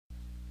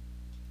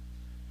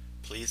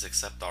Please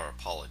accept our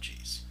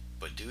apologies,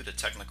 but due to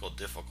technical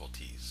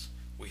difficulties,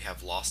 we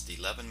have lost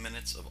 11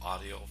 minutes of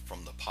audio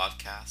from the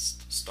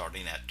podcast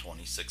starting at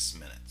 26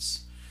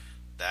 minutes.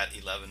 That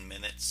 11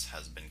 minutes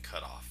has been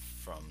cut off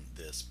from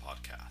this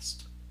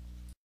podcast.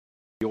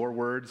 Your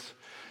words,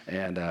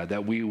 and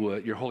that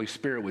your Holy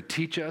Spirit would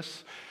teach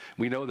us.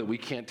 We know that we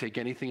can't take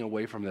anything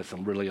away from this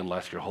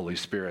unless your Holy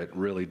Spirit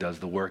really does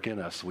the work in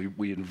us.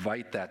 We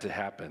invite that to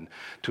happen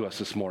to us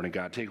this morning.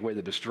 God, take away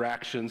the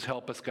distractions.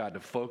 Help us, God, to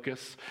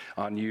focus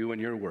on you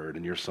and your word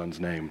in your Son's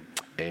name.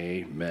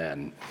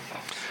 Amen.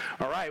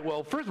 All right,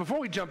 well, first, before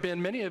we jump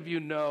in, many of you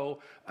know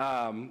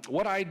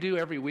what I do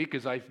every week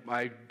is I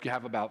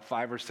have about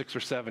 5 or 6 or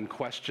 7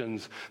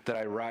 questions that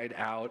I write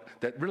out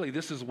that really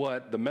this is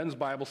what the men's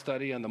Bible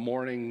study and the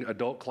morning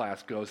adult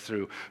class goes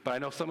through. But I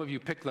know some of you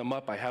pick them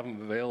up. I have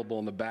them available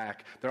in the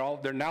back. They're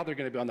going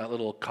to be on that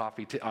little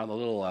on the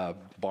little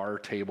bar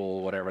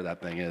table, whatever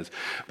that thing is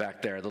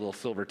back there, the little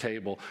silver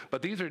table.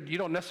 But you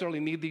don't necessarily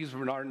need these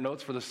for our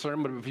notes for the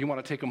sermon, but if you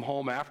want to take them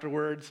home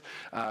afterwards,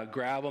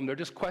 grab them. They're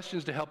just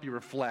questions to help you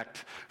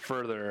reflect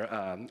further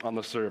on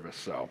the service.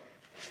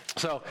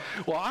 So,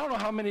 well, I don't know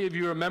how many of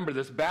you remember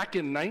this. Back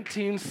in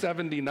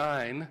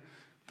 1979,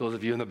 those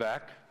of you in the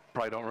back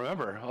probably don't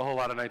remember a whole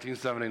lot of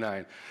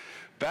 1979.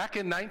 Back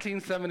in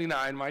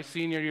 1979, my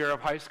senior year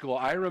of high school,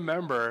 I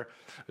remember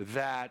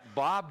that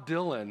Bob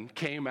Dylan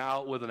came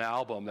out with an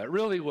album that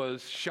really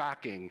was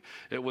shocking.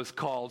 It was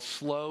called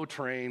Slow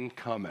Train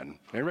Comin'.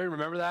 Anybody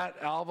remember that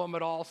album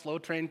at all, Slow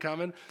Train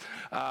Comin'?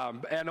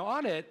 And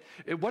on it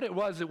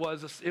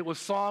was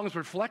songs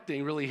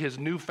reflecting really his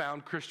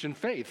newfound Christian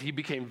faith. He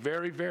became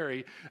very,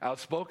 very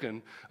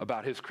outspoken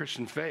about his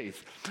Christian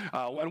faith.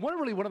 And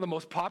one of the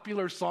most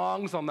popular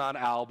songs on that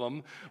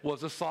album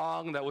was a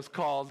song that was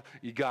called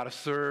You Gotta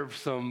Serve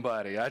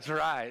Somebody. That's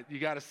right. You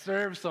got to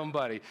serve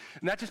somebody.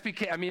 And that just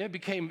became,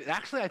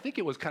 I think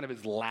it was kind of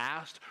his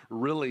last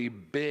really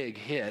big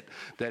hit,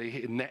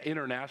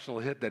 international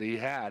hit that he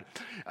had.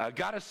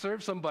 Got to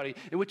serve somebody,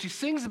 in which he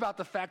sings about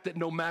the fact that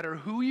no matter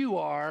who you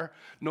are,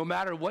 no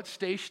matter what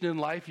station in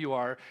life you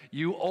are,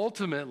 you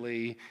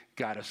ultimately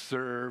got to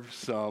serve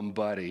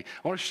somebody.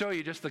 I want to show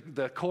you just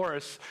the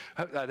chorus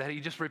that he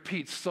just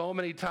repeats so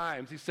many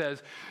times. He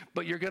says,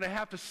 but you're going to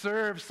have to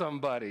serve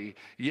somebody.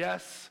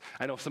 Yes,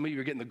 I know some of you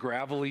are getting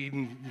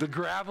the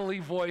gravelly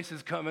voice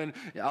is coming.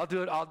 I'll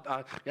do it.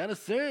 I'll gotta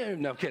serve.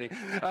 No, I'm kidding.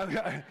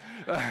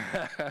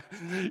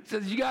 He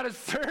says, you got to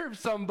serve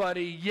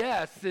somebody.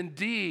 Yes,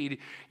 indeed,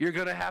 you're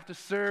going to have to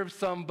serve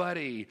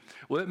somebody.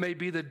 Well, it may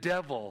be the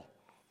devil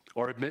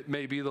or it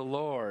may be the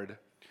Lord,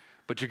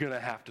 but you're going to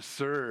have to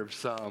serve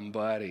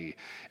somebody.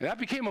 And that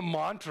became a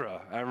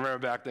mantra. I remember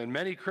back then,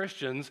 many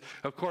Christians,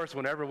 of course,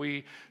 whenever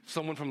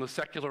someone from the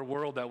secular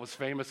world that was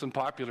famous and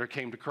popular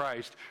came to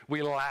Christ,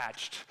 we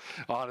latched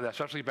onto that,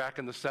 especially back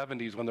in the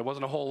 70s when there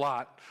wasn't a whole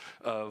lot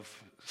of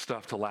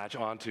stuff to latch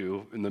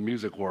onto in the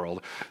music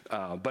world.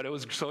 But it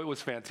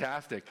was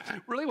fantastic.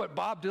 Really what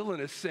Bob Dylan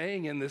is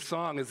saying in this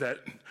song is that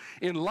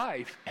in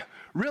life,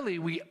 really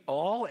we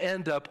all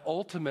end up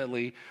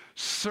ultimately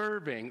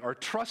serving or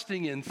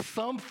trusting in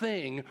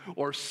something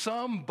or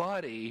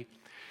somebody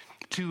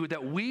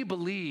that we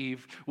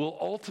believe will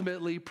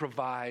ultimately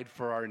provide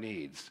for our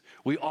needs.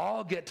 We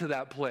all get to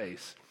that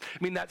place.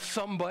 I mean, that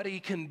somebody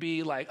can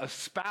be like a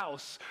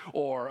spouse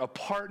or a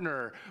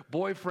partner,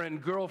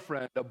 boyfriend,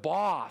 girlfriend, a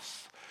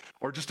boss,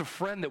 or just a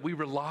friend that we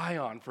rely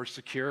on for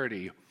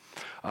security.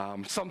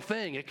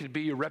 It could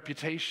be your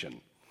reputation.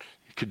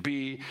 It could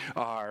be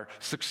our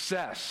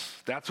success.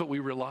 That's what we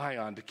rely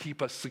on to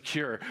keep us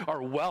secure.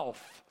 Our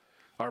wealth,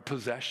 our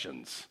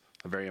possessions,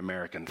 a very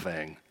American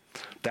thing.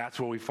 That's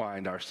where we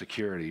find our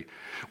security.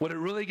 What it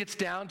really gets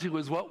down to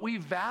is what we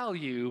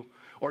value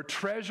or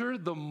treasure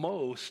the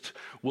most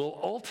will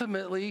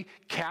ultimately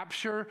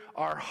capture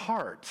our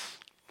hearts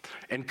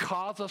and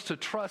cause us to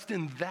trust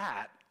in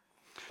that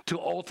to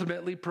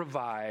ultimately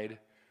provide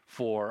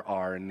for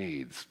our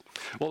needs.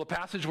 Well, the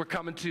passage we're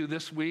coming to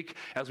this week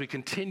as we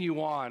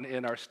continue on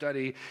in our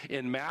study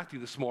in Matthew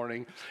this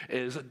morning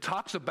it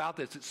talks about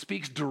this. It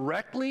speaks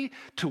directly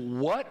to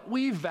what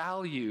we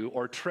value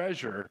or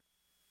treasure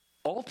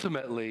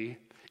ultimately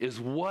is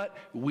what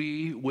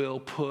we will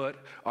put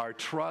our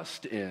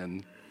trust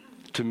in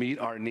to meet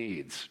our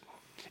needs.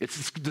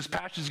 This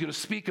passage is going to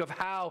speak of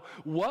how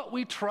what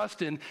we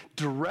trust in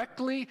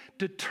directly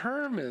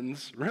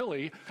determines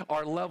really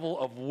our level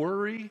of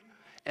worry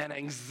and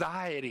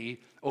anxiety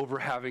over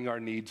having our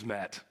needs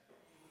met.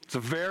 It's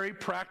a very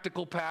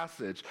practical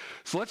passage.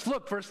 So let's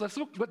look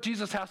what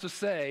Jesus has to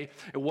say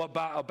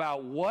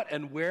about what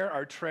and where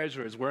our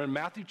treasure is. We're in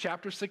Matthew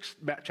chapter 6,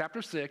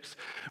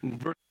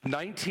 verse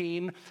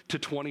 19 to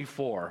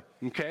 24.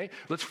 Okay?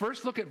 Let's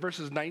first look at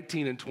verses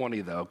 19 and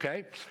 20 though,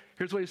 okay?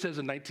 Here's what he says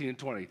in 19 and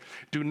 20.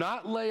 Do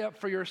not lay up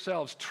for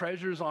yourselves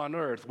treasures on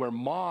earth where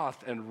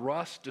moth and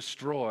rust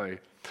destroy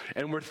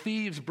and where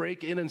thieves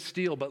break in and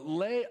steal, but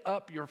lay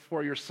up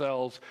for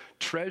yourselves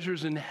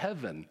treasures in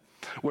heaven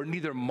where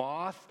neither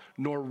moth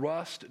nor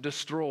rust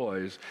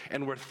destroys,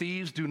 and where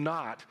thieves do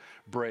not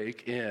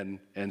break in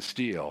and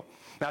steal.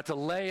 Now, to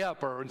lay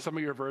up, or in some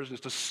of your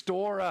versions, to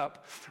store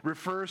up,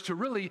 refers to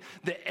really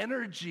the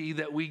energy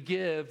that we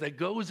give that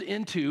goes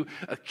into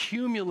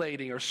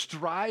accumulating or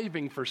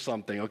striving for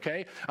something,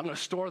 okay? I'm going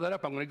to store that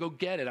up. I'm going to go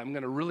get it. I'm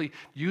going to really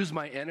use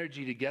my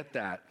energy to get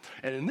that.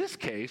 And in this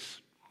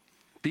case,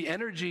 the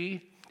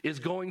energy is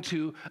going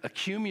to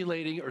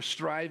accumulating or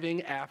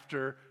striving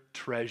after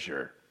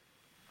treasure,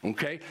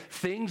 okay?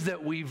 Things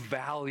that we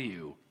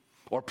value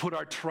or put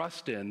our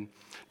trust in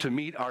to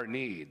meet our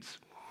needs.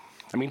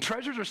 I mean,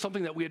 treasures are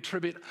something that we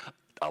attribute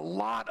a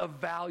lot of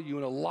value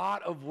and a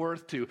lot of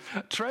worth to.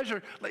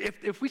 Treasure,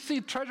 if we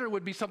see treasure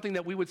would be something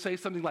that we would say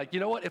something like, you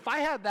know what, if I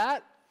had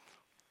that,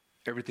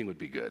 everything would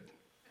be good.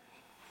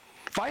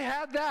 If I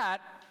had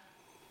that,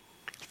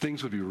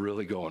 things would be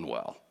really going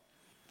well.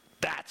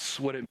 That's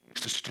what it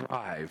means to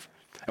strive.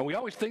 And we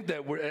always think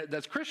that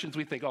as Christians,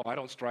 we think, oh, I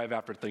don't strive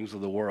after things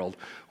of the world.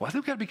 Well, I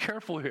think we've got to be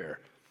careful here.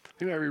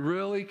 We've got to be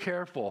really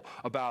careful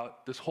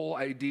about this whole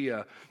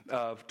idea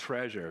of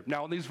treasure.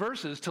 Now, in these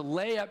verses, to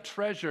lay up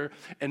treasure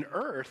in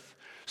earth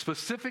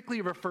specifically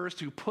refers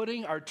to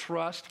putting our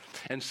trust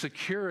and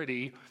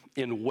security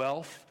in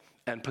wealth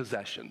and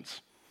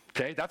possessions.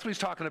 Okay, that's what he's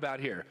talking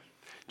about here.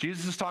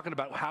 Jesus is talking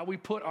about how we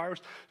put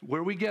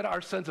where we get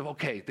our sense of,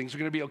 okay, things are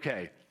going to be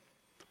okay,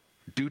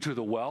 due to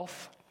the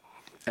wealth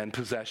and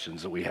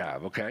possessions that we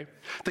have, okay?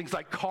 Things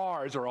like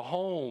cars or a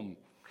home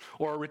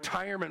or a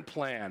retirement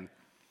plan,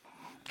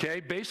 okay?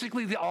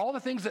 Basically, all the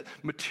things that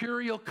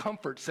material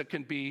comforts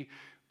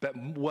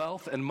that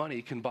wealth and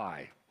money can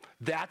buy.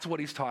 That's what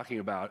he's talking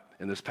about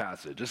in this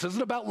passage. This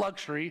isn't about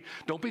luxury.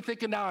 Don't be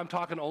thinking now I'm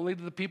talking only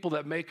to the people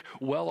that make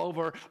well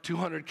over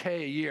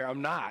 $200K a year.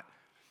 I'm not.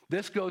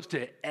 This goes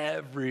to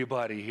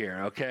everybody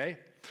here, okay?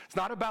 It's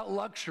not about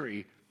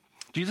luxury.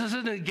 Jesus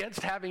isn't against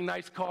having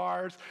nice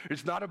cars.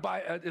 It's not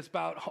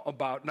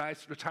about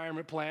nice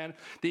retirement plan.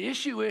 The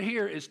issue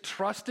here is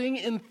trusting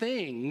in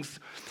things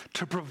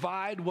to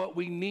provide what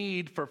we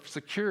need for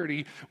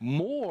security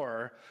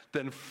more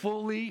than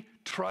fully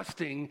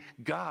trusting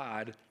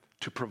God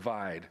to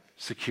provide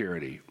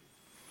security.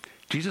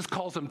 Jesus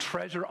calls them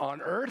treasure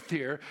on earth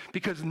here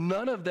because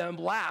none of them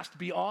last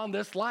beyond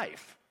this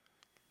life.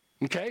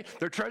 Okay?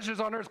 They're treasures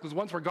on earth because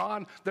once we're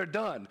gone, they're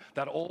done.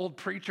 That old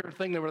preacher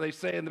thing where they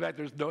say in the back,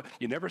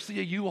 you never see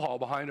a U-Haul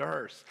behind a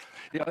hearse.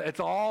 You know, it's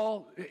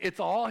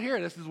all here.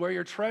 This is where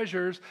your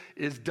treasures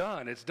is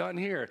done. It's done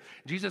here.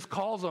 Jesus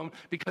calls them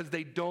because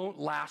they don't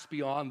last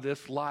beyond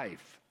this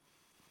life.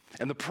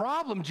 And the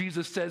problem,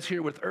 Jesus says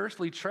here, with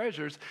earthly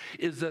treasures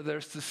is that they're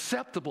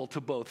susceptible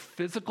to both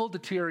physical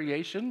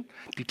deterioration,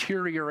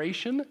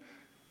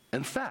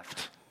 and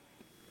theft.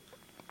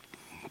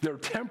 They're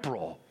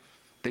temporal.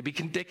 They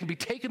can be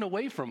taken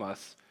away from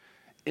us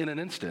in an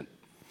instant.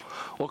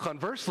 Well,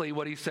 conversely,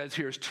 what he says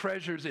here is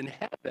treasures in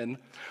heaven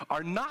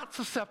are not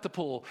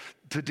susceptible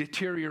to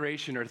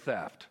deterioration or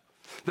theft.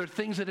 They're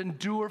things that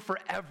endure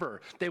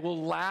forever. They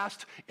will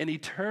last in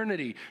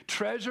eternity.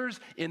 Treasures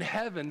in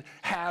heaven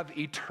have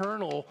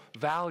eternal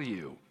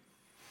value.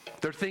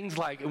 They're things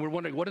like, and we're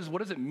wondering, what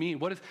does it mean?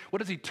 What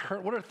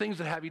are things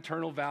that have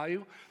eternal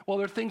value? Well,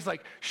 they're things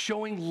like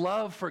showing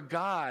love for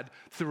God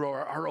through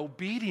our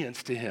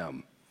obedience to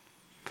him.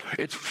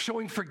 It's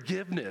showing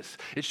forgiveness.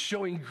 It's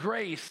showing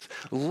grace,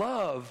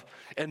 love,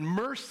 and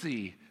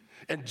mercy,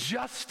 and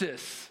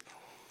justice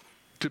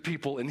to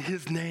people in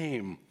his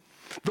name.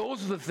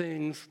 Those are the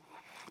things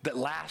that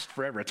last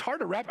forever.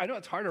 I know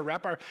it's hard to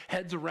wrap our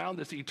heads around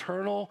this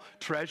eternal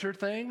treasure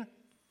thing.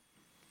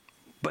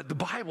 But the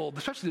Bible,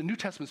 especially the New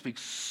Testament,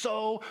 speaks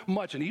so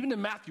much, and even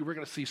in Matthew, we're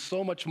going to see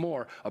so much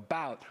more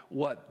about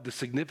what the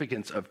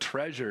significance of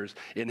treasures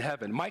in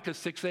heaven. Micah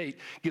 6:8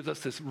 gives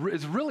us this,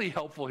 is really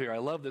helpful here. I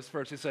love this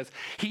verse. It says,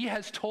 he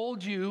has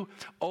told you,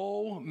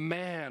 O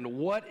man,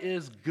 what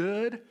is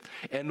good,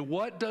 and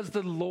what does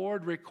the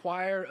Lord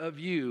require of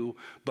you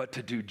but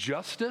to do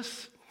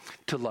justice,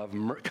 to love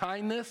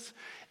kindness,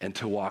 and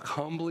to walk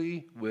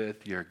humbly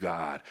with your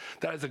God.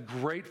 That is a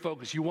great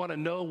focus. You want to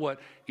know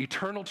what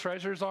eternal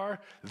treasures are?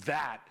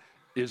 That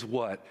is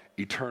what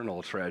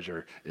eternal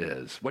treasure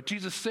is. What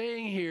Jesus is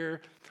saying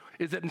here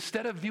is that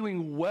instead of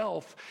viewing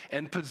wealth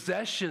and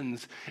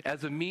possessions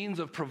as a means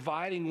of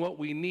providing what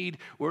we need,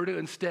 we're to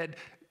instead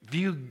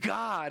view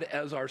God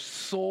as our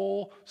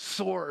sole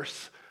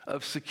source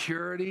of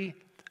security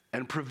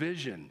and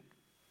provision.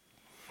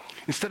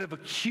 Instead of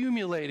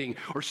accumulating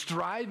or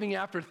striving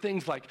after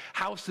things like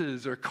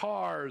houses or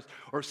cars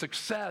or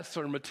success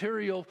or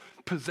material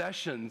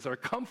possessions or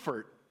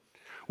comfort,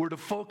 we're to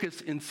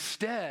focus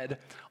instead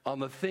on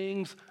the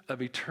things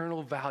of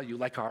eternal value,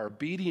 like our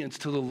obedience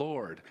to the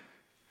Lord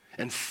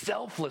and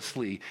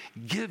selflessly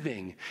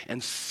giving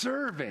and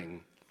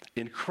serving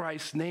in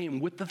Christ's name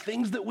with the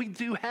things that we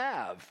do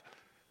have.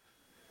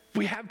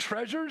 We have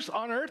treasures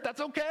on earth,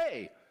 that's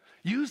okay.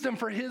 Use them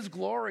for his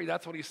glory.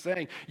 That's what he's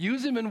saying.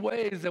 Use them in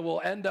ways that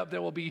will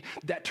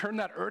turn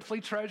that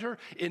earthly treasure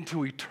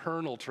into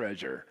eternal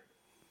treasure.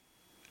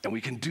 And we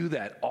can do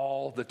that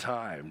all the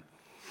time.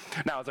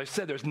 Now, as I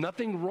said, there's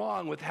nothing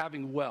wrong with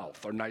having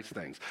wealth or nice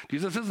things.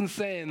 Jesus isn't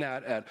saying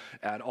that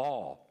at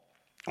all.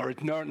 Or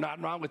it's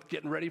not wrong with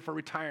getting ready for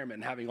retirement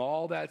and having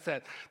all that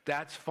said.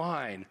 That's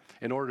fine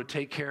in order to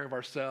take care of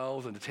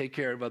ourselves and to take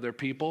care of other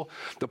people.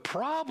 The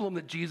problem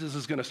that Jesus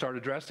is going to start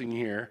addressing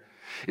here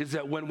is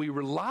that when we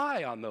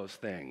rely on those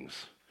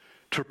things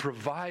to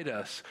provide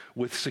us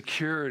with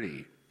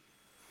security,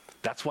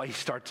 that's why he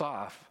starts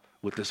off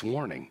with this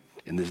warning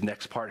in this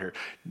next part here.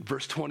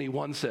 Verse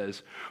 21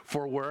 says,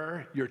 "For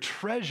where your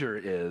treasure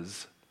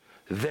is,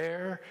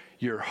 there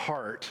your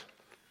heart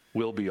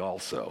will be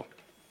also."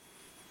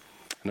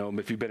 I know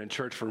if you've been in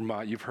church for a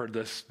while, you've heard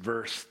this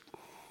verse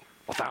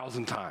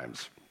 1,000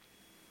 times.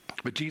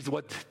 But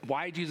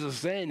why Jesus is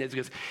saying this is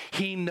because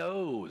he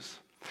knows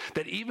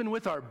that even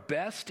with our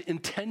best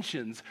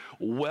intentions,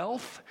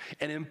 wealth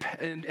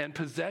and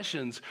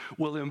possessions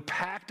will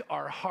impact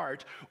our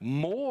heart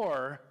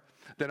more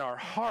than our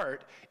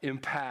heart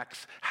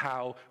impacts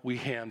how we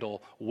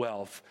handle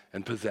wealth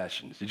and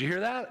possessions. Did you hear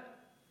that?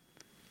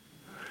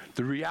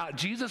 The reality,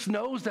 Jesus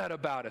knows that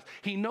about us.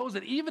 He knows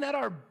that even at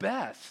our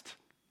best,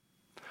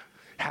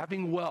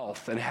 having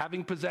wealth and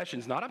having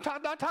possessions, not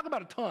talking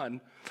about a ton,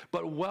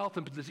 but wealth,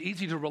 and it's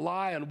easy to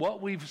rely on what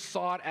we've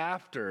sought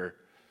after.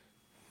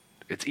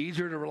 It's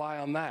easier to rely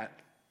on that.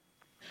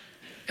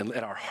 And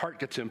our heart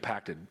gets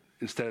impacted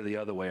instead of the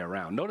other way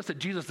around. Notice that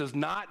Jesus does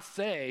not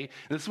say,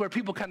 and this is where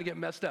people kind of get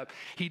messed up,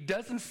 he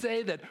doesn't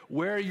say that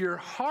where your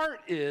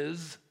heart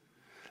is,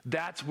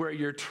 that's where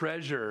your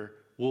treasure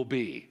will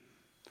be.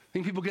 I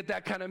think people get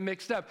that kind of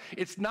mixed up.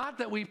 It's not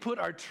that we put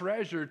our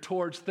treasure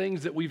towards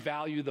things that we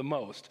value the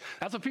most.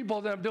 That's what people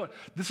end up doing.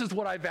 This is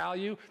what I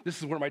value. This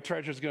is where my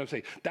treasure is going to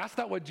stay. That's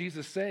not what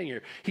Jesus is saying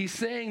here. He's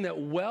saying that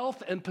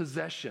wealth and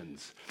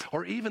possessions,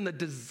 or even the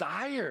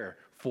desire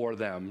for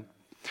them,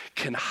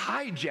 can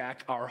hijack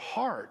our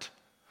heart,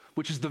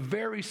 which is the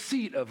very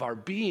seat of our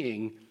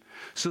being,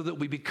 so that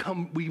we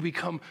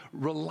become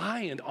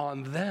reliant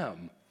on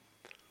them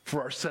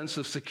for our sense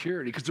of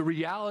security. Because the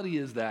reality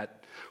is that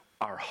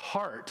our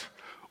heart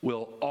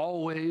will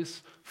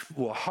always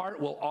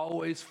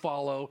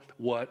follow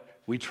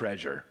what we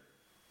treasure.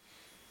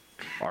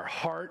 Our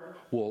heart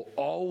will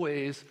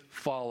always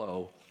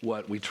follow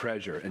what we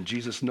treasure. And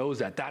Jesus knows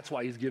that. That's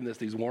why he's giving us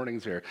these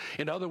warnings here.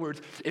 In other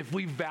words, if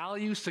we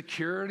value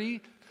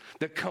security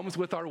that comes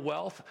with our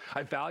wealth,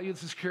 I value the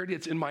security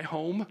that's in my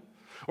home,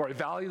 or I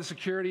value the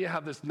security, I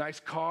have this nice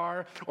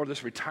car, or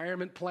this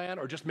retirement plan,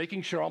 or just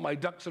making sure all my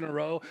ducks in a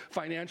row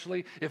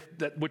financially,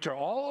 which are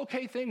all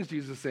okay things,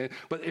 Jesus said,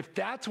 but if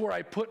that's where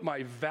I put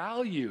my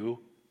value,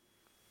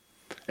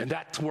 and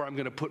that's where I'm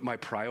going to put my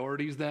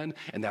priorities then,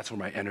 and that's where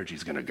my energy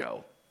is going to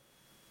go.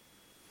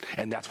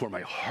 And that's where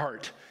my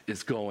heart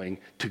is going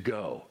to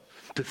go,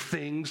 to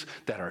things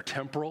that are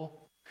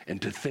temporal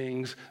and to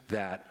things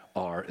that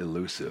are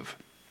elusive.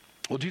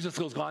 Well, Jesus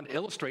goes on to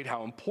illustrate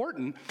how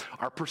important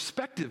our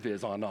perspective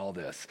is on all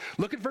this.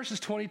 Look at verses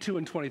 22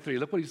 and 23.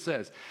 Look what he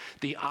says.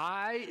 "The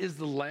eye is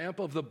the lamp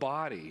of the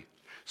body.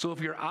 So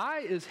if your eye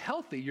is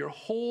healthy, your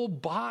whole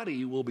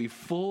body will be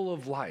full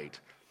of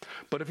light.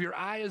 But if your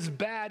eye is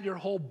bad, your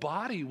whole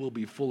body will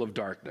be full of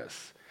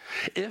darkness.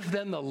 If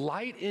then the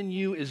light in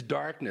you is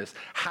darkness,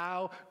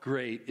 how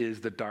great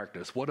is the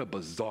darkness?" What a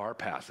bizarre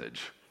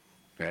passage.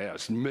 Yeah,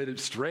 it's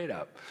admitted straight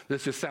up.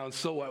 This just sounds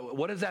so,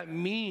 what does that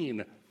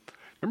mean?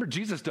 Remember,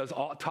 Jesus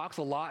talks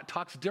a lot,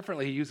 talks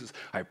differently. He uses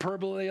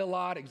hyperbole a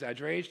lot,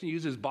 exaggeration. He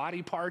uses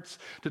body parts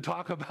to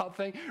talk about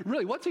things.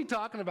 Really, what's he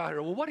talking about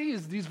here? Well, what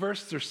these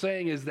verses are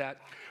saying is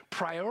that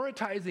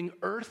prioritizing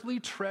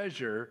earthly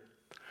treasure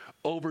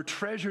over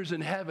treasures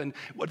in heaven,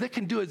 what that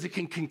can do is it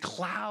can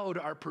cloud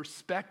our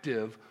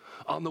perspective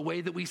on the way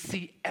that we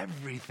see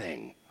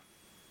everything.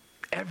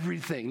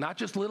 Everything, not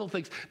just little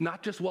things,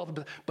 not just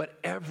wealth, but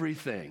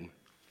everything.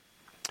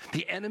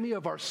 The enemy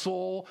of our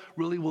soul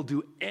really will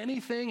do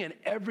anything and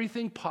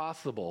everything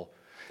possible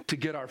to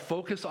get our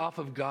focus off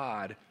of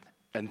God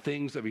and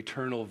things of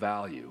eternal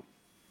value.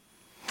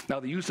 Now,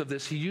 the use of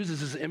this, he uses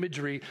this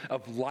imagery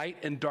of light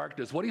and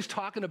darkness. What he's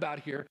talking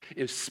about here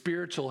is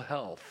spiritual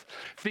health.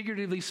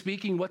 Figuratively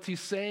speaking, what he's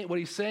saying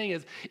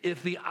is,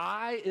 if the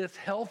eye is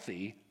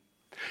healthy,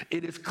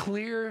 it is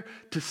clear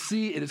to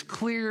see, it is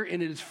clear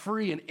and it is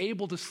free and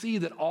able to see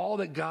that all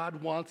that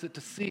God wants it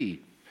to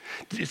see.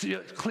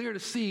 It's clear to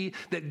see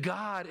that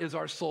God is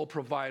our sole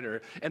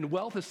provider, and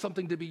wealth is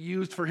something to be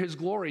used for his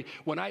glory.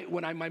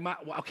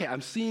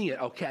 I'm seeing it.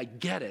 Okay, I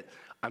get it.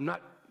 I'm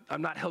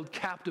not held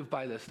captive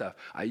by this stuff.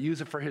 I use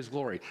it for his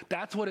glory.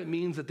 That's what it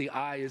means that the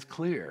eye is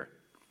clear.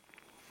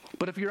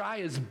 But if your eye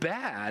is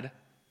bad,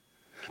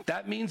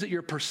 that means that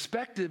your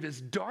perspective is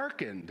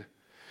darkened,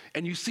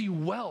 and you see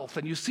wealth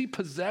and you see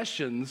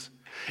possessions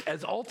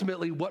as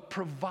ultimately what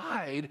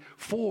provide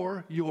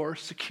for your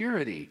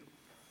security,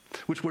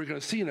 which we're going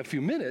to see in a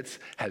few minutes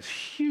has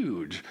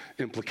huge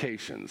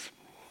implications.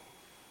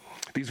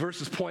 These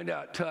verses point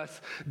out to us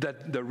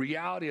that the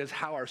reality is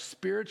how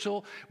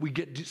we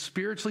get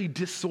spiritually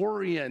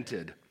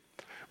disoriented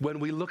when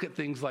we look at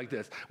things like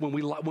this, when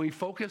we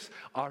focus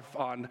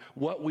on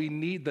what we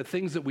need, the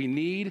things that we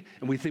need,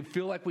 and we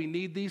feel like we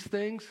need these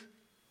things,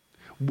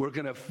 we're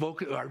going to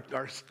focus,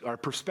 our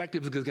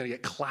perspective is going to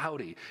get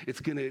cloudy.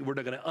 We're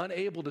going to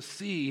unable to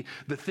see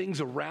the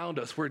things around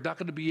us. We're not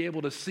going to be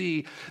able to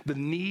see the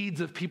needs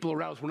of people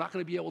around us. We're not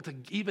going to be able to,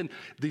 even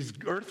these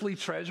earthly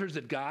treasures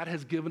that God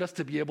has given us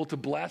to be able to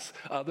bless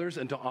others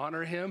and to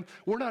honor him,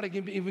 we're not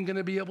even going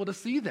to be able to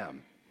see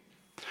them.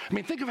 I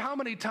mean, think of how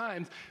many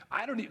times,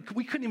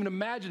 we couldn't even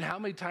imagine how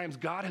many times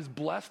God has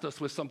blessed us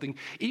with something,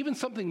 even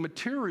something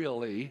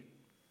materially,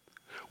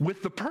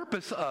 with the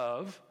purpose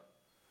of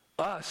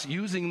us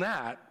using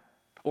that,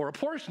 or a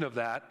portion of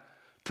that,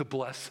 to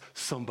bless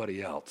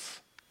somebody else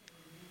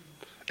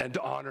and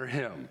to honor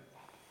him.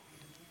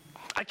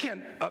 I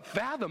can't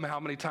fathom how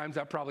many times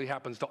that probably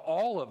happens to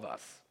all of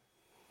us,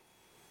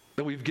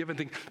 that we've given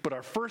things, but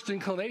our first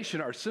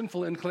inclination, our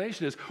sinful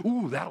inclination is,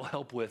 ooh, that'll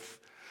help with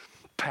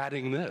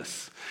padding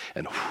this,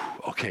 and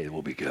okay,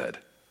 we'll be good.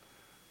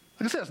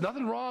 Like I said, there's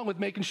nothing wrong with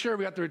making sure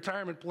we got the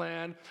retirement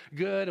plan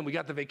good and we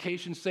got the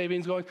vacation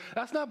savings going.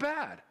 That's not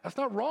bad. That's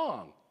not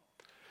wrong.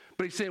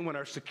 But he's saying when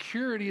our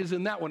security is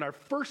in that, when our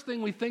first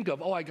thing we think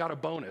of, oh, I got a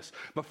bonus.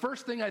 The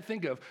first thing I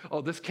think of,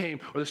 oh, this came,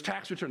 or this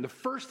tax return, the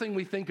first thing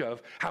we think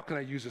of, how can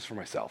I use this for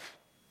myself?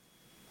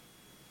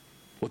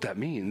 What that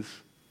means,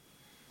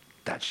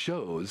 that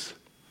shows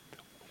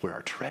where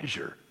our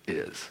treasure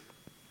is.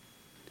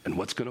 And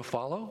what's going to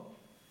follow?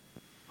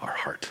 Our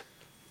heart.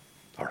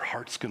 Our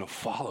heart's going to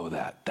follow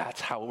that.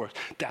 That's how it works.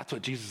 That's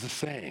what Jesus is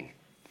saying.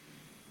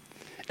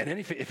 And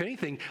if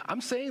anything, I'm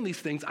saying these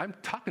things, I'm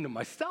talking to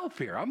myself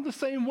here. I'm the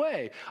same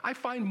way. I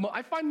find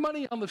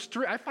money on the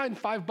street. I find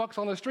 $5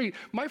 on the street.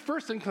 My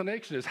first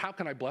inclination is, how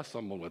can I bless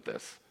someone with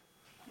this?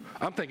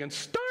 I'm thinking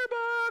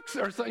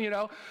Starbucks or something,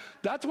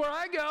 That's where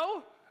I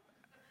go.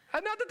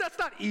 And not that that's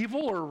not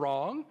evil or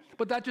wrong,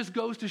 but that just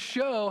goes to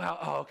show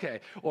how, okay.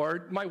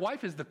 Or my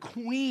wife is the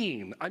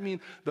queen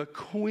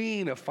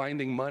of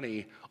finding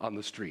money on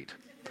the street.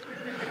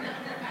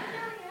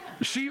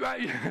 It's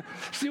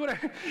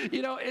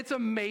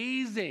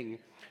amazing.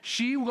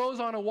 She goes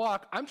on a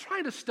walk. I'm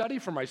trying to study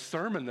for my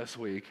sermon this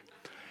week.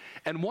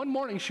 And one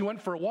morning she went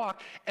for a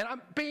walk, and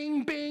I'm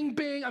bing, bing,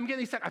 bing. I'm getting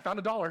these. I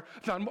found $1.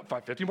 I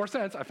found 50 more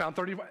cents. I found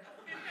 30.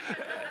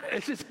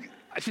 It's just,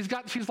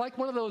 she's like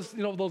one of those,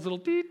 those little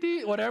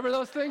dee, whatever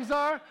those things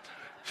are.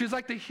 She's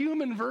like the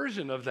human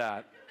version of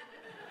that.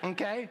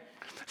 Okay?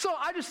 So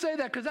I just say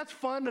that because that's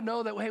fun to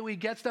know that, hey, we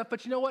get stuff.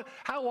 But you know what?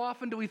 How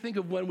often do we think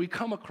of when we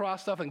come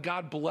across stuff and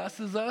God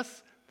blesses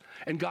us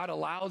and God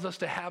allows us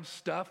to have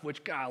stuff,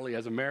 which, golly,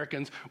 as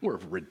Americans, we're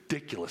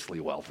ridiculously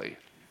wealthy.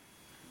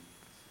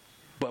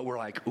 But we're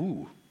like,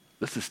 ooh,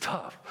 this is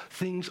tough.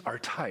 Things are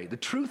tight. The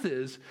truth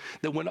is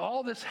that when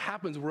all this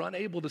happens, we're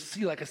unable to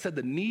see, like I said,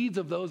 the needs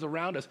of those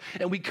around us.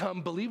 And we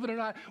believe it or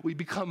not, we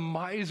become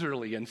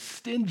miserly and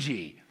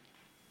stingy.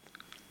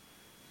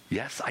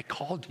 Yes, I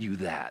called you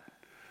that.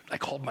 I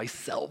called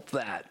myself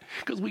that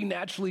because we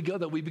naturally go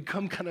that we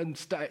become kind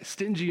of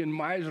stingy and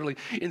miserly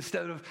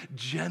instead of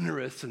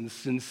generous and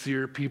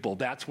sincere people.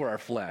 That's where our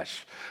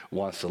flesh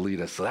wants to lead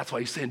us. So that's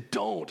why he's saying,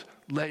 don't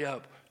lay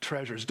up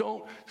treasures.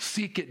 Don't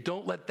seek it.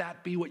 Don't let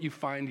that be what you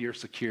find your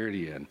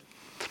security in.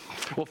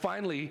 Well,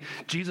 finally,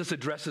 Jesus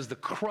addresses the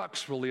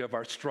crux really of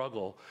our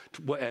struggle.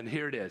 And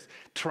here it is,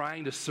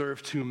 trying to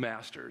serve two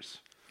masters.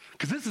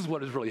 Because this is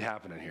what is really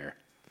happening here.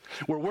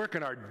 We're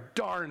working our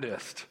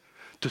darndest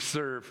to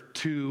serve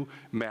two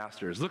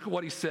masters. Look at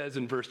what he says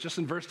in verse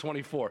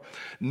 24.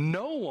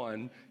 No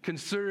one can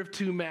serve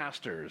two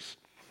masters,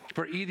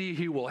 for either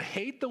he will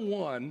hate the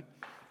one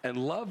and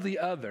love the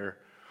other,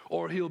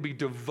 or he'll be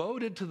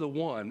devoted to the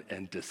one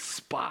and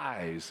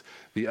despise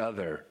the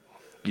other.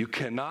 You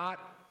cannot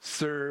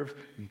serve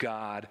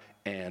God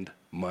and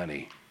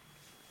money.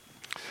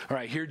 All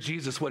right, here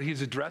Jesus, what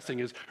he's addressing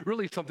is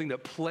really something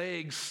that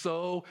plagues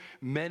so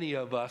many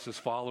of us as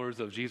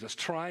followers of Jesus,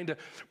 trying to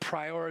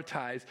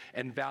prioritize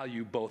and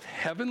value both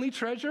heavenly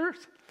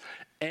treasures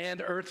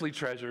and earthly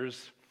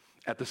treasures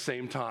at the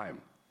same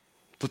time.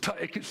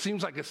 It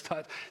seems like it's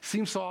tough.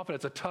 Seems so often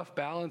it's a tough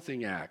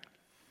balancing act.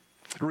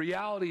 The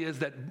reality is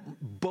that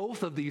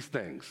both of these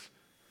things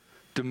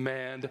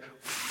demand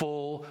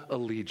full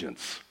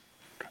allegiance.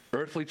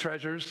 Earthly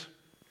treasures,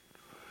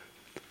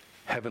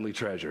 heavenly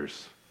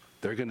treasures.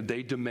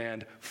 They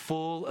demand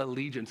full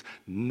allegiance.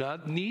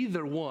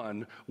 Neither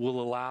one will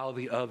allow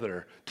the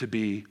other to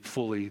be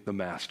fully the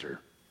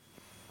master.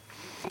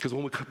 Because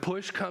when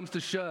push comes to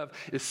shove,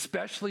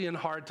 especially in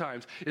hard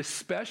times,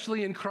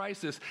 especially in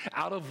crisis,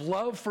 out of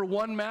love for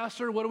one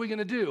master, what are we going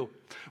to do?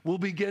 We'll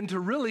begin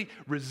to really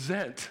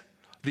resent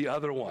the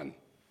other one.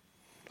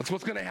 That's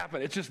what's going to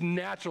happen. It's just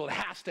natural. It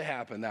has to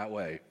happen that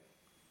way.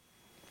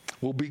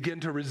 We'll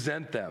begin to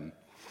resent them.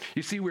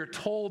 You see, we're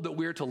told that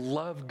we're to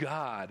love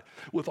God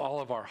with all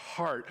of our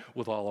heart,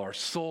 with all our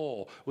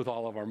soul, with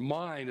all of our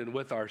mind, and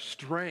with our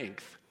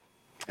strength,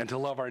 and to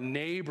love our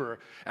neighbor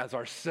as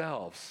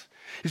ourselves.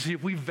 You see,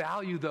 if we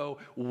value, though,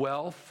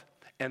 wealth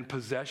and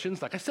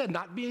possessions. Like I said,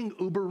 not being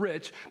uber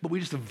rich, but we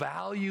just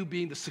value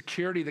being the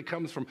security that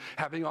comes from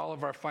having all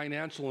of our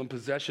financial and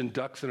possession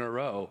ducks in a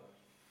row.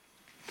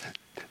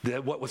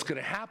 That what's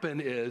going to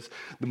happen is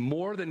the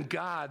more than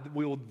God,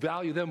 we will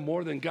value them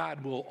more than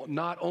God, will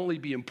not only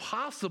be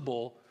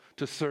impossible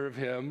to serve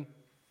him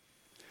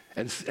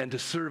and to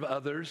serve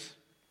others,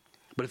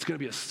 but it's going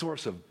to be a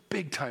source of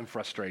big-time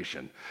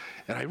frustration.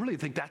 And I really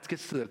think that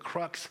gets to the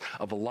crux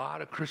of a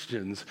lot of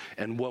Christians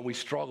and what we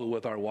struggle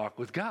with our walk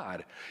with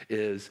God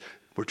is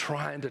we're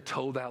trying to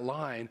toe that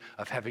line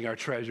of having our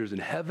treasures in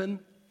heaven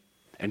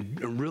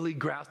and really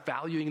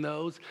valuing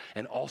those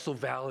and also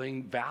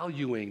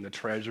valuing the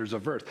treasures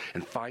of earth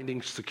and finding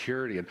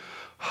security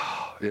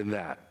in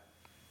that.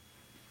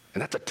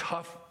 And that's a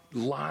tough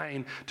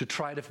line to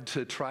try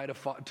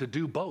to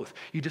do both.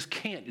 You just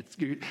can't.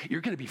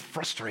 You're going to be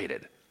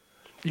frustrated.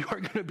 You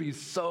are going to be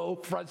so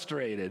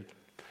frustrated.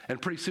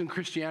 And pretty soon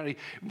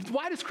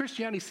why does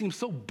Christianity seem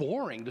so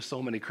boring to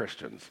so many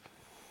Christians?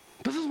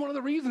 This is one of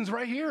the reasons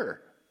right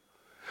here.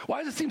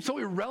 Why does it seem so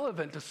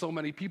irrelevant to so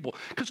many people?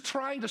 Because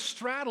trying to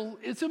straddle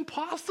is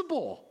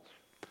impossible.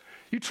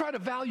 You try to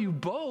value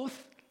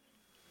both,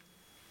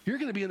 you're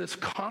going to be in this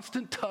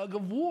constant tug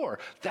of war.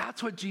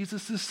 That's what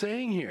Jesus is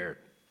saying here.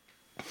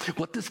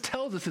 What this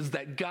tells us is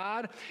that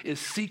God is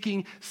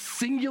seeking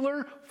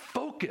singular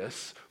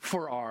focus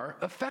for our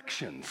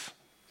affections.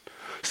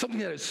 Something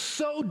that is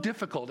so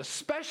difficult,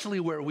 especially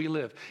where we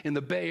live in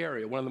the Bay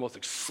Area, one of the most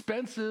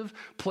expensive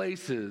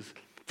places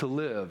to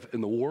live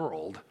in the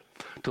world,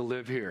 to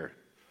live here.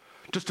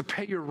 Just to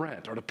pay your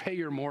rent or to pay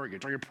your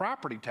mortgage or your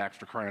property tax,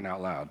 for crying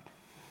out loud.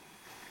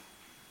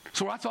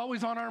 So that's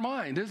always on our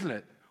mind, isn't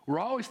it? We're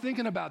always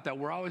thinking about that.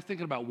 We're always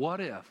thinking about what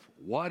if.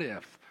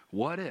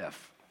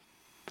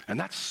 And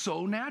that's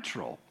so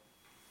natural.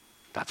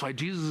 That's why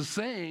Jesus is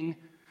saying,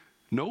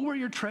 know where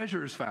your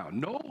treasure is found.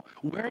 Know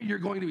where you're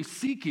going to be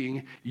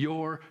seeking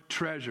your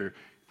treasure.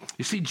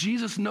 You see,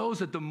 Jesus knows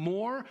that the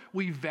more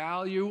we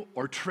value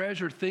or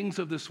treasure things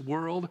of this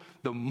world,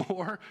 the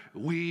more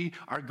we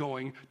are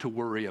going to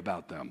worry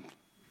about them.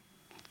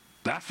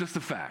 That's just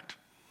a fact.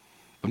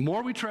 The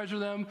more we treasure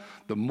them,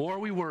 the more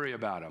we worry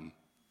about them.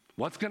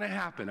 What's going to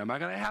happen? Am I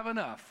going to have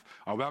enough?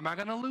 Or am I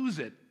going to lose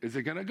it? Is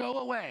it going to go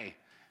away?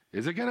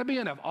 Is it going to be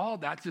enough? All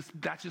that's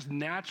just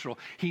natural.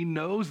 He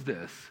knows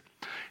this.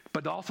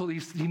 But also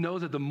he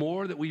knows that the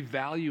more that we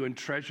value and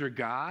treasure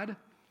God,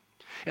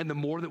 and the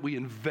more that we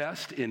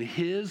invest in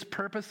his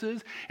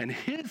purposes and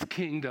his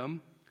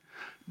kingdom,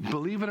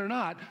 believe it or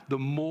not, the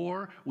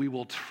more we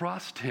will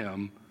trust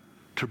him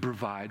to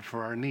provide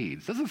for our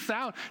needs.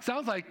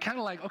 Sounds like kind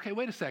of like, okay,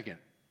 wait a second.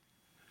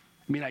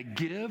 I mean, I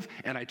give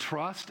and I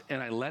trust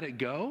and I let it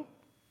go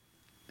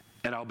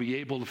and I'll be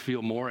able to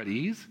feel more at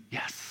ease?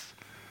 Yes,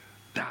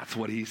 that's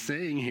what he's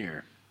saying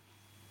here.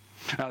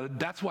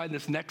 That's why in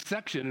this next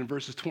section, in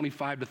verses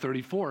 25 to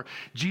 34,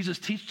 Jesus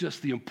teaches us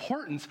the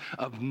importance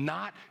of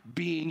not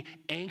being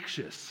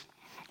anxious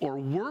or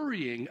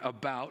worrying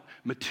about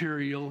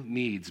material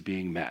needs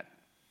being met.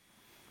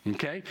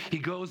 Okay?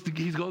 What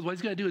he's going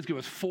to do is give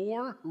us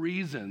 4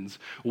 reasons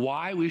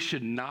why we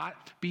should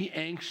not be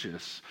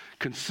anxious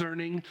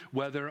concerning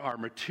whether our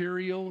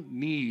material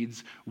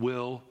needs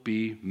will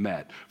be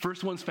met.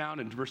 First one's found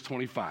in verse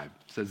 25.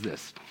 It says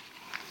this,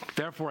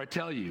 "Therefore I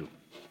tell you,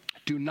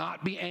 do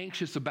not be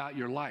anxious about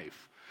your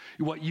life,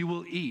 what you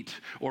will eat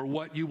or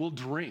what you will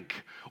drink,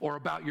 or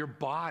about your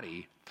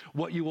body,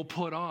 what you will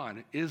put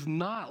on. Is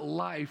not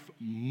life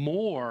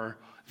more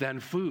than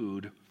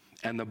food,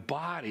 and the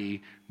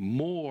body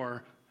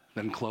more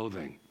than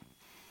clothing?"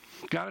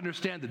 Got to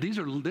understand that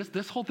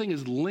this whole thing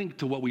is linked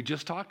to what we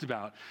just talked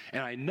about.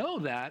 And I know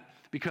that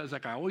because,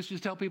 like I always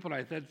just tell people,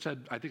 and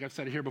I think I've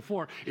said it here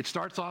before, it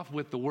starts off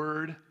with the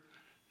word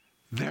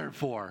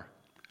therefore.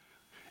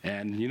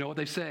 And you know what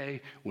they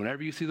say,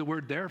 whenever you see the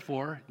word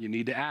therefore, you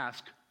need to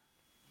ask,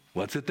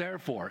 what's it there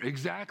for?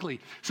 Exactly.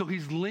 So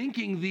he's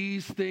linking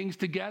these things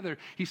together.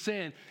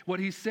 What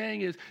he's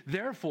saying is,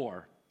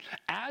 therefore,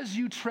 as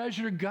you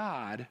treasure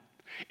God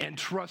and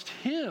trust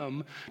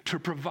him to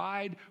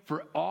provide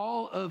for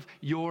all of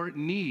your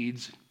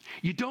needs,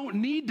 you don't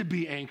need to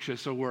be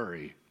anxious or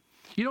worry.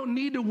 You don't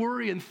need to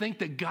worry and think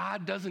that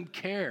God doesn't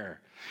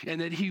care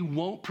and that he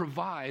won't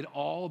provide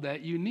all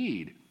that you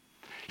need.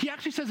 He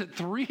actually says it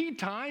 3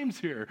 times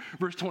here.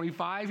 Verse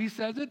 25, he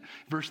says it.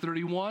 Verse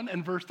 31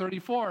 and verse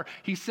 34,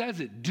 he says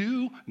it.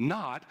 Do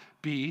not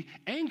be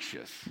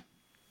anxious.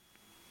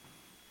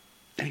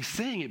 And he's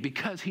saying it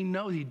because he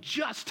knows, he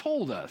just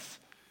told us,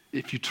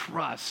 if you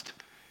trust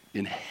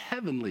in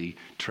heavenly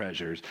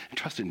treasures and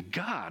trust in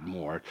God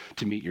more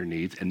to meet your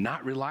needs and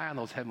not rely on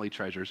those heavenly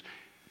treasures,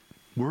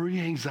 worry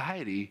and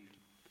anxiety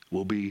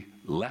will be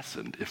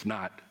lessened, if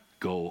not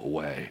go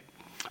away.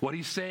 What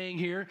he's saying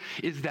here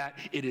is that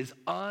it is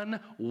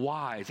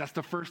unwise. That's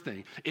the first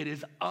thing. It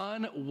is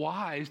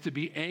unwise to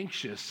be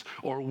anxious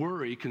or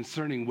worry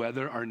concerning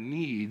whether our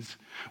needs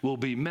will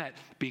be met,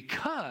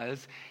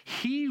 because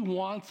he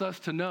wants us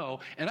to know,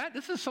 and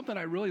this is something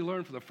I really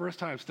learned for the first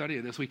time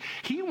studying this week.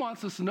 He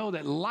wants us to know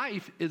that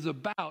life is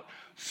about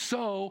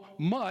so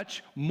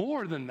much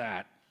more than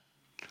that.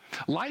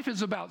 Life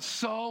is about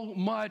so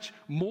much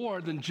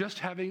more than just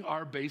having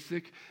our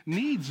basic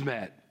needs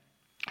met.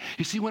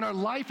 You see, when our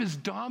life is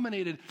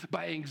dominated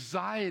by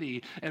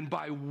anxiety and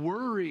by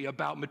worry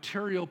about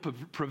material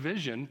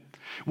provision,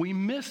 we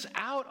miss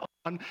out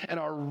on and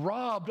are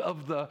robbed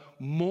of the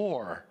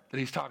more that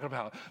he's talking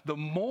about, the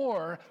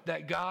more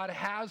that God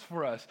has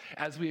for us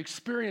as we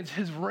experience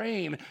his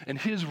reign and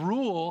his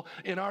rule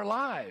in our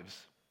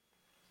lives.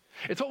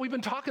 It's what we've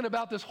been talking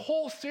about this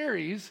whole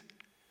series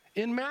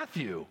in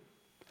Matthew.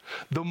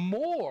 The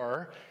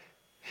more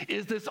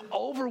is this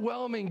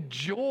overwhelming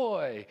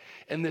joy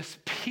and this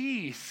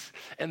peace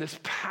and this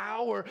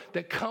power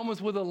that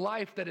comes with a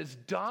life that is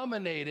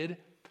dominated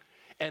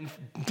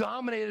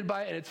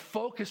by, and it's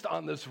focused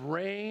on this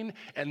reign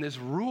and this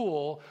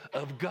rule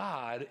of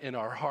God in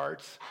our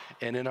hearts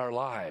and in our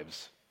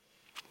lives.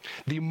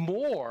 The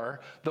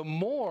more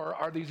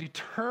are these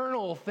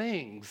eternal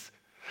things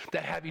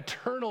that have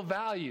eternal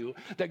value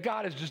that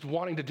God is just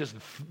wanting to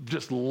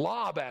just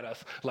lob at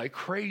us like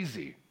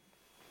crazy,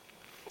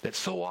 that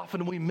so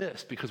often we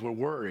miss because we're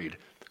worried.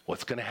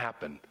 What's going to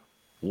happen?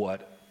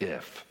 What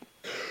if?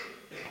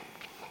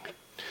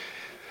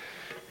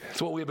 It's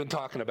what we've been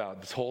talking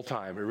about this whole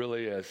time. It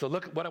really is. So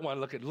look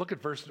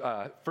at verse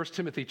 1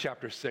 Timothy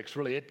chapter 6.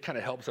 Really, it kind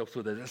of helps us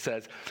with it. It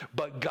says,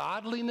 "But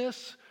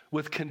godliness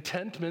with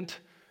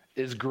contentment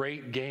is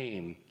great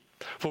gain.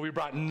 For we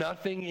brought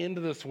nothing into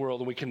this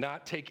world, and we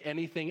cannot take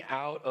anything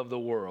out of the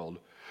world.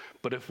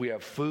 But if we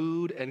have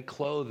food and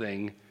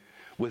clothing,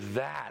 with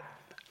that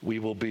we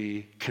will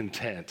be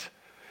content."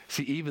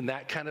 See, even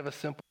that kind of a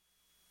simple.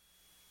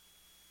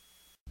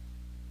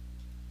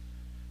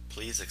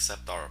 Please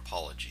accept our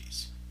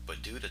apologies,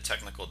 but due to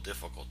technical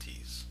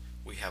difficulties,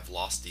 we have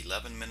lost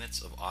 11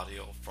 minutes of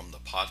audio from the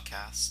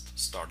podcast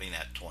starting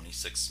at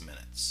 26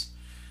 minutes.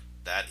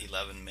 That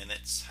 11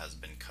 minutes has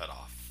been cut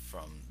off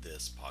from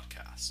this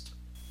podcast.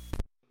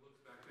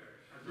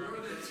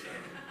 Remember this?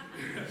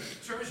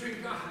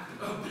 Treasuring God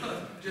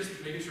above,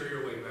 just making sure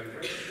you're awake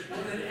back there.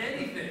 More than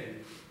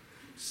anything,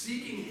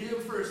 seeking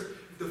him first,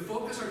 to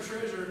focus our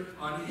treasure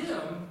on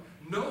him,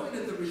 knowing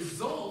that the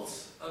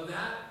results of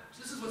that,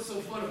 this is what's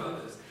so fun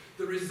about this,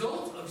 the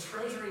result of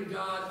treasuring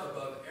God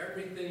above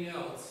everything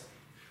else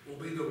will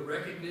be the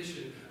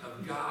recognition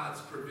of God's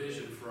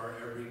provision for our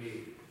every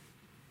need.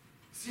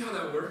 See how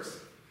that works?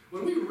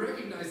 When we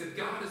recognize that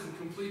God is in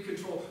complete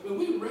control, when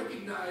we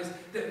recognize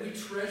that we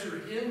treasure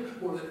him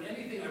more than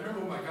anything. I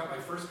remember when I got my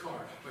first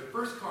car. My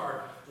first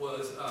car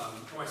was,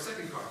 or my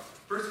second car.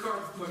 My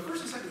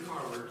first and second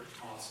car were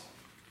awesome.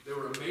 They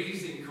were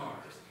amazing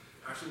cars.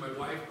 Actually, my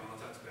wife,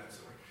 that's a bad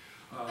story.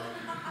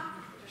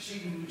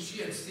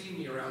 She had seen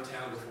me around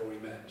town before we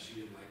met. She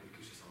didn't like me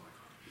because she saw my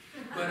car.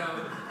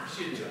 But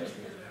she didn't judge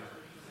me.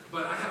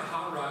 But I had a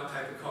hot rod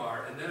type of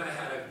car, and then I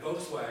had a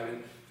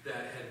Volkswagen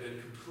that had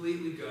been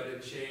completely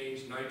gutted,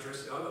 changed,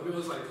 nitrous. It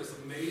was like this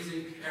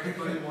amazing,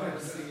 everybody wanted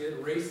to see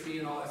it, race me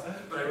and all that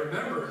stuff. But I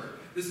remember,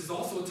 this is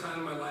also a time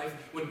in my life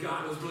when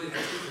God was really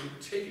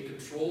taking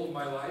control of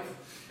my life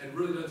and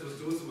really was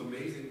doing some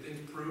amazing things,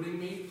 pruning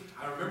me.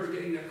 I remember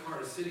getting that car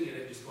and sitting in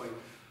it just going,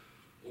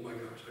 oh my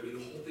gosh, I mean,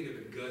 the whole thing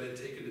had been gutted,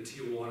 taken to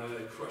Tijuana,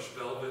 and crushed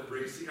velvet,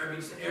 racing, I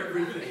mean, just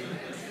everything.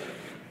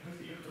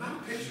 I have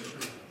a picture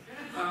of it.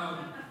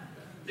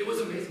 It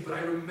was amazing, but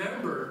I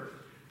remember,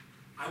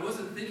 I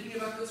wasn't thinking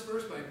about this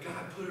verse, but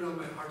God put it on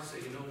my heart to say,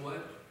 you know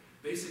what?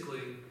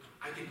 Basically,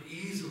 I can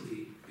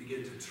easily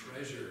begin to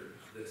treasure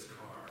this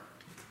car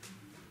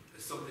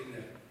as something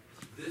that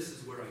this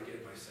is where I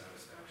get my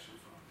satisfaction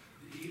from.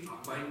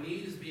 My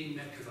need is being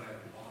met because I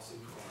have an awesome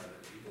car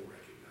that people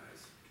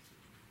recognize.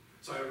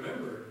 So I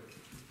remember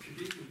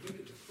being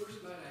convicted the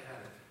first night I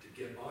had it to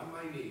get on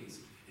my knees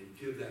and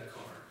give that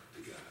car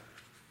to God.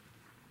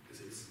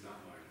 Because this is not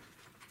mine.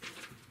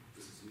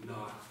 This is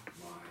not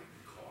my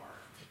car.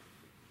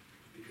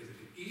 Because it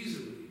can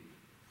easily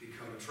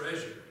become a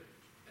treasure,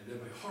 and then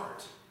my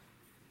heart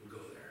will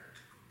go there.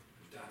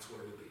 That's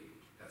where it will be.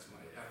 That's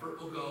my effort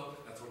will go.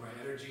 That's where my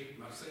energy.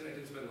 I'm not saying I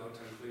didn't spend a lot of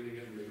time cleaning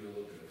it and making it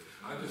look good.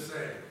 I'm just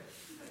saying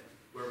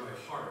where my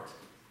heart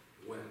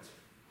went.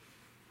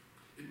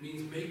 It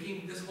means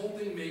making this whole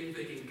thing,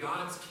 making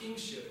God's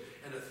kingship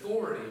and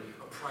authority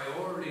a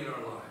priority in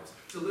our lives.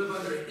 To live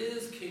under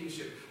his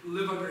kingship,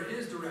 live under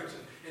his direction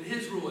and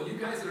his rule. And you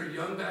guys that are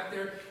young back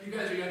there, you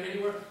guys are young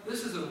anywhere,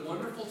 this is a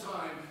wonderful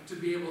time to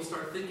be able to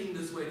start thinking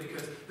this way,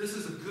 because this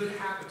is a good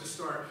habit to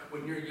start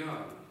when you're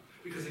young.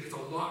 Because it gets a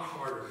lot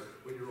harder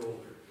when you're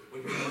older,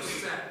 when you're more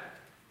set.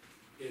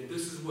 And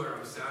this is where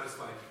I'm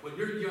satisfied. When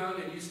you're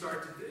young and you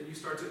start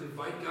to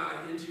invite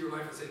God into your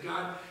life and say,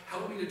 God,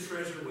 help me to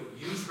treasure what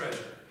you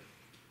treasure.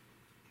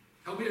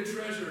 Help me to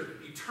treasure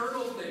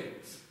eternal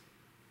things.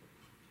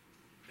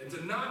 And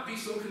to not be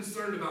so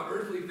concerned about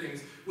earthly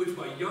things, which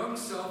my young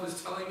self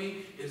is telling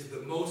me is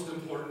the most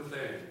important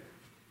thing.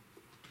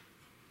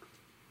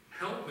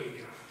 Help me,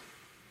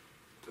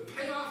 God. The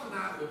payoff of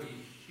that will be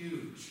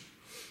huge.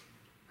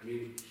 I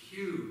mean,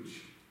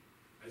 huge,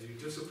 as you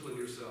discipline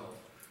yourself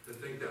to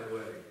think that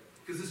way.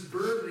 Because this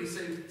verb that he's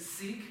saying,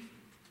 seek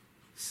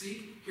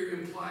here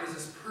implies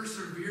this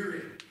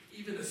persevering,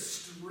 even a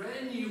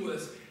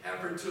strenuous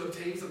effort to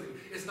obtain something.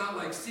 It's not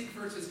like seek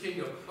first his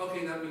kingdom.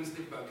 Okay, that means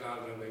think about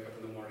God when I wake up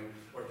in the morning,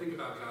 or think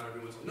about God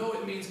every once in a while. No,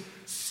 it means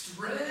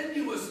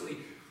strenuously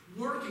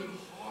working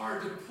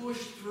hard to push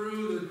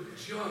through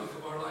the junk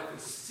of our life and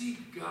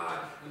seek God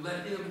and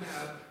let him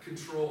have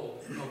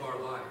control of our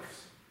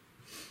lives.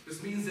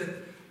 This means that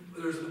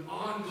there's an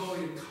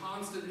ongoing and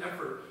constant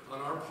effort on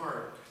our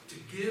part to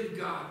give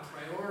God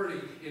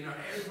priority in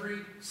every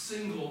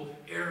single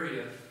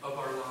area of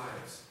our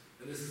lives.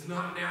 And this is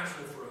not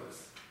natural for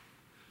us.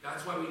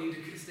 That's why we need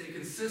to stay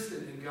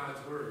consistent in God's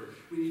word.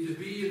 We need to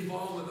be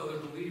involved with other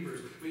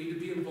believers. We need to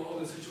be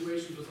involved in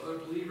situations with other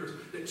believers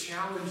that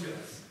challenge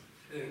us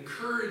and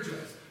encourage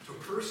us to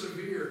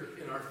persevere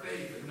in our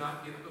faith and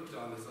not get hooked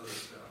on this other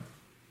stuff.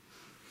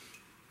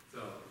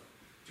 So,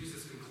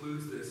 Jesus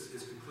concludes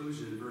his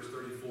conclusion in verse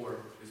 34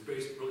 is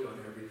based really on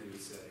everything he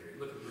said here.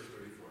 Look at verse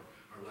 34,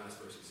 our last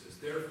verse. It says,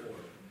 therefore,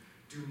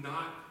 do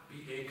not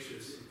be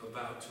anxious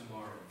about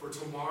tomorrow, for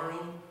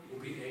tomorrow will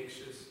be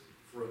anxious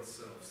for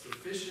itself.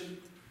 Sufficient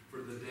for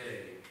the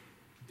day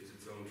is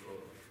its own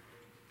trouble.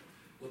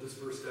 What this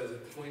verse does,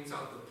 it points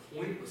out the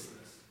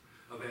pointlessness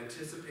of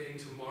anticipating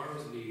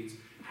tomorrow's needs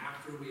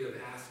after we have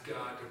asked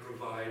God to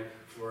provide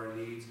for our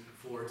needs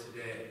for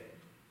today.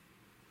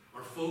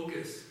 Our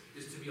focus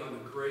is to be on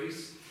the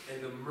grace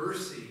and the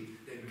mercy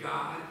that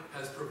God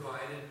has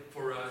provided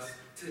for us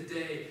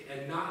today,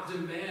 and not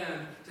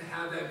demand to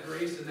have that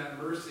grace and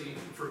that mercy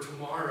for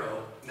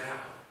tomorrow now.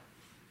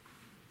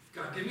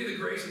 God, give me the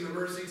grace and the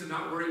mercy to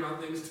not worry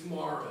about things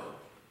tomorrow.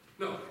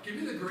 No, give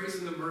me the grace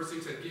and the mercy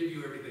to give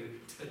you everything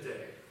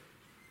today.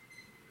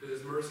 Because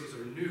his mercies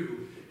are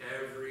new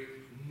every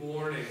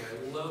morning.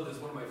 I love this.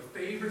 One of my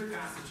favorite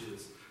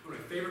passages,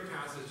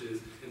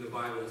 in the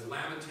Bible is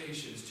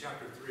Lamentations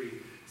chapter 3.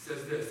 It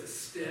says this, the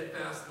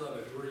steadfast love.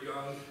 If you were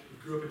young, you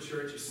grew up in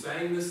church, you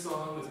sang this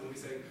song, this when we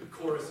sang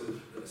choruses.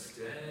 The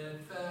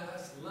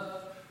steadfast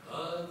love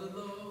of the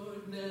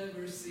Lord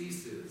never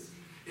ceases.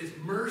 His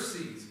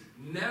mercies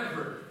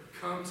never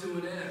come to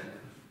an end.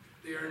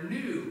 They are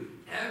new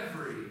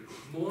every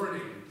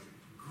morning.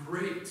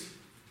 Great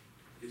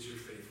is your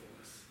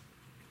faithfulness.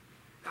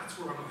 That's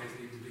where our minds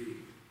need to be.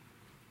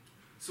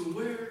 So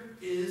where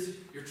is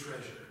your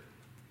treasure?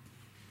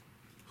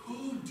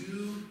 Who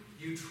do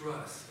you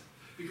trust?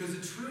 Because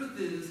the truth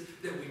is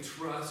that we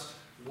trust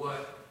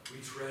what we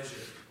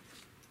treasure.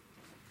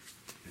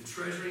 And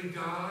treasuring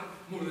God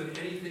more than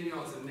anything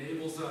else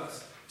enables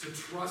us to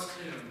trust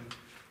him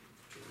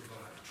to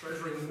provide.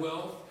 Treasuring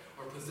wealth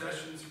or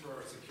possessions for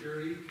our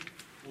security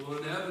will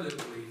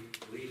inevitably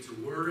lead to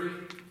worry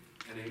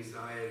and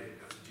anxiety,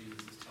 as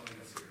Jesus is telling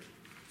us here.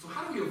 So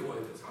how do we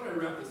avoid this? How do I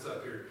wrap this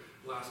up here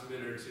last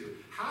minute or two?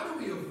 How do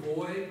we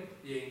avoid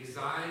the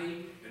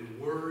anxiety and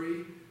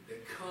worry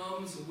that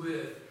comes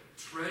with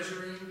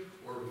treasuring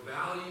or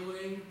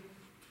valuing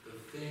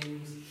the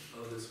things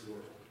of this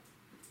world,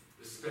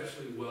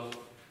 especially wealth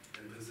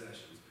and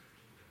possessions?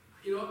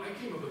 You know, I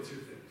came up with two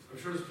things. I'm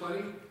sure there's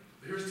plenty,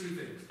 but here's two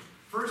things.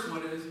 First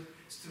one is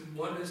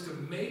to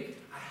make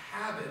a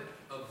habit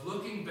of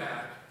looking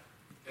back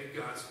at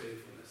God's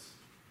faithfulness.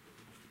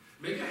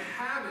 Make a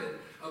habit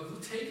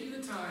of taking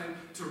the time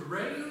to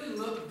regularly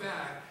look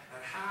back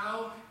at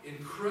how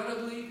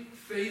incredibly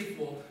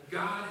faithful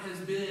God has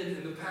been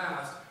in the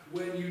past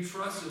when you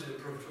trusted him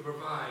to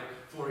provide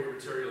for your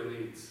material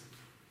needs.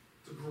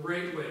 It's a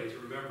great way to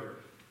remember.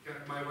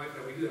 My wife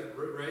and I, we do that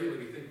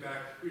regularly. We think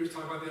back. We were just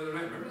talking about the other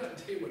night. Remember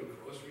that day when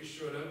groceries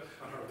showed up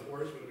on our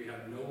porch when we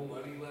had no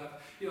money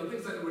left? You know,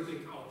 things like that. We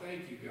think, oh,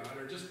 thank you, God,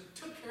 or just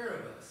took care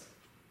of us.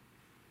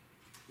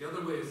 The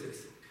other way is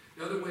this.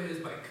 The other way is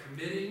by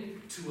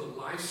committing to a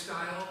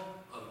lifestyle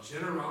of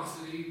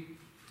generosity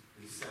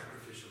and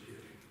sacrificial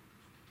giving.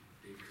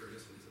 Dave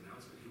Curtis in his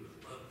announcement, he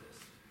would love this.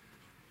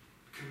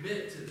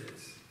 Commit to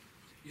this.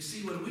 You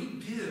see, when we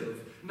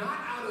give, not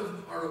out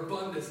of our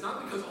abundance,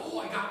 not because, oh,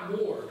 I got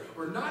more,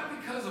 or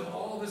not because of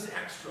all this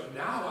extra,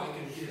 now I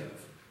can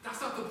give.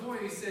 That's not the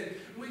point. He said,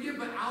 we give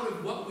but out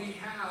of what we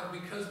have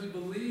because we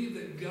believe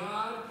that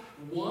God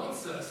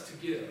wants us to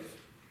give.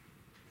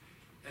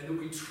 And that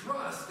we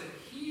trust that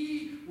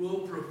he will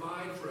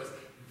provide for us.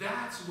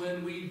 That's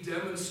when we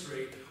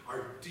demonstrate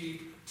our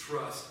deep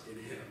trust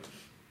in him.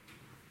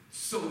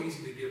 So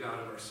easy to give out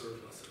of our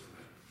surplus, isn't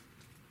it?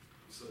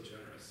 I'm so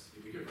generous.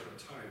 We hear all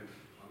the time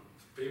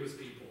famous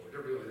people,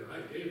 everybody,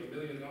 I gave $1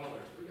 million.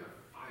 We got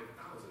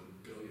 5,000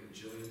 billion,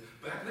 jillion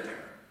back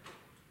there.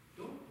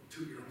 Don't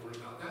toot your horn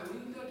about that. We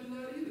need not do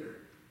that either.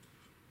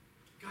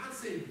 God's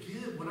saying,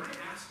 give. When I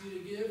ask you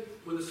to give,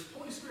 when the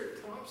Holy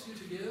Spirit prompts you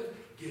to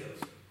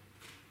give.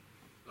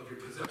 Of your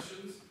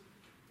possessions,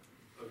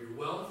 of your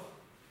wealth.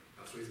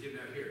 That's what he's getting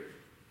at here.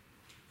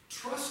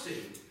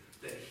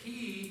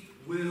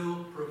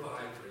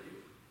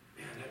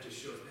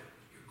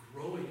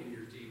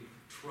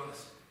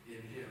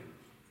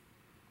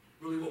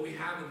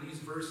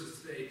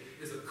 verses today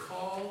is a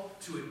call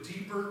to a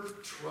deeper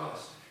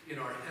trust in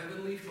our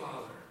Heavenly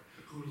Father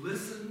who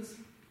listens,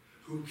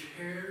 who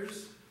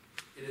cares,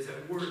 and is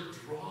at work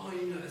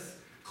drawing us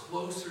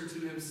closer to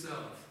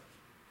himself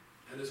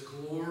and this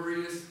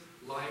glorious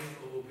life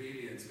of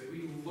obedience. May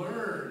we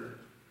learn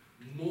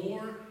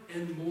more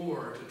and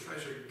more to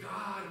treasure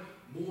God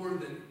more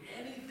than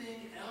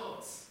anything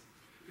else.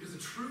 Because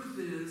the truth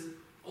is,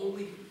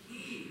 only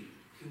he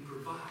can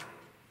provide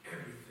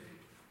everything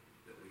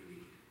that we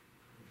need.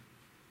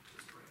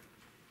 Let's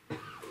pray.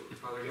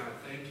 Father God,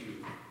 thank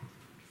you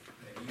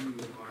that you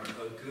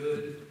are a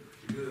good,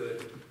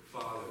 good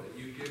Father, that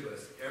you give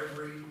us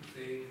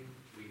everything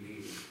we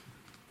need.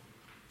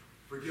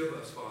 Forgive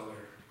us, Father,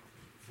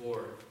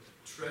 for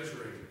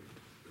treasuring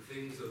the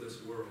things of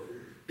this world,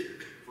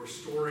 for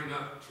storing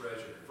up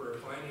treasure, for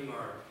finding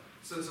our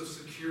sense of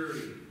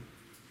security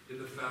in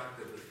the fact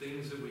that the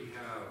things that we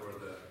have or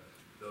the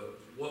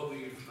what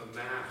we've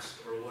amassed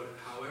or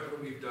however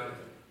we've done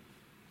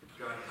it.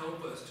 God,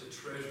 help us to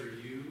treasure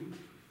you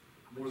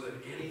more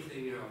than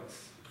anything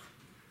else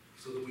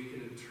so that we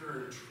can in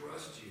turn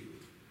trust you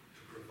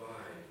to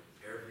provide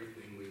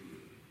everything we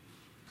need.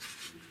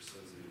 In your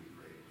Son's name.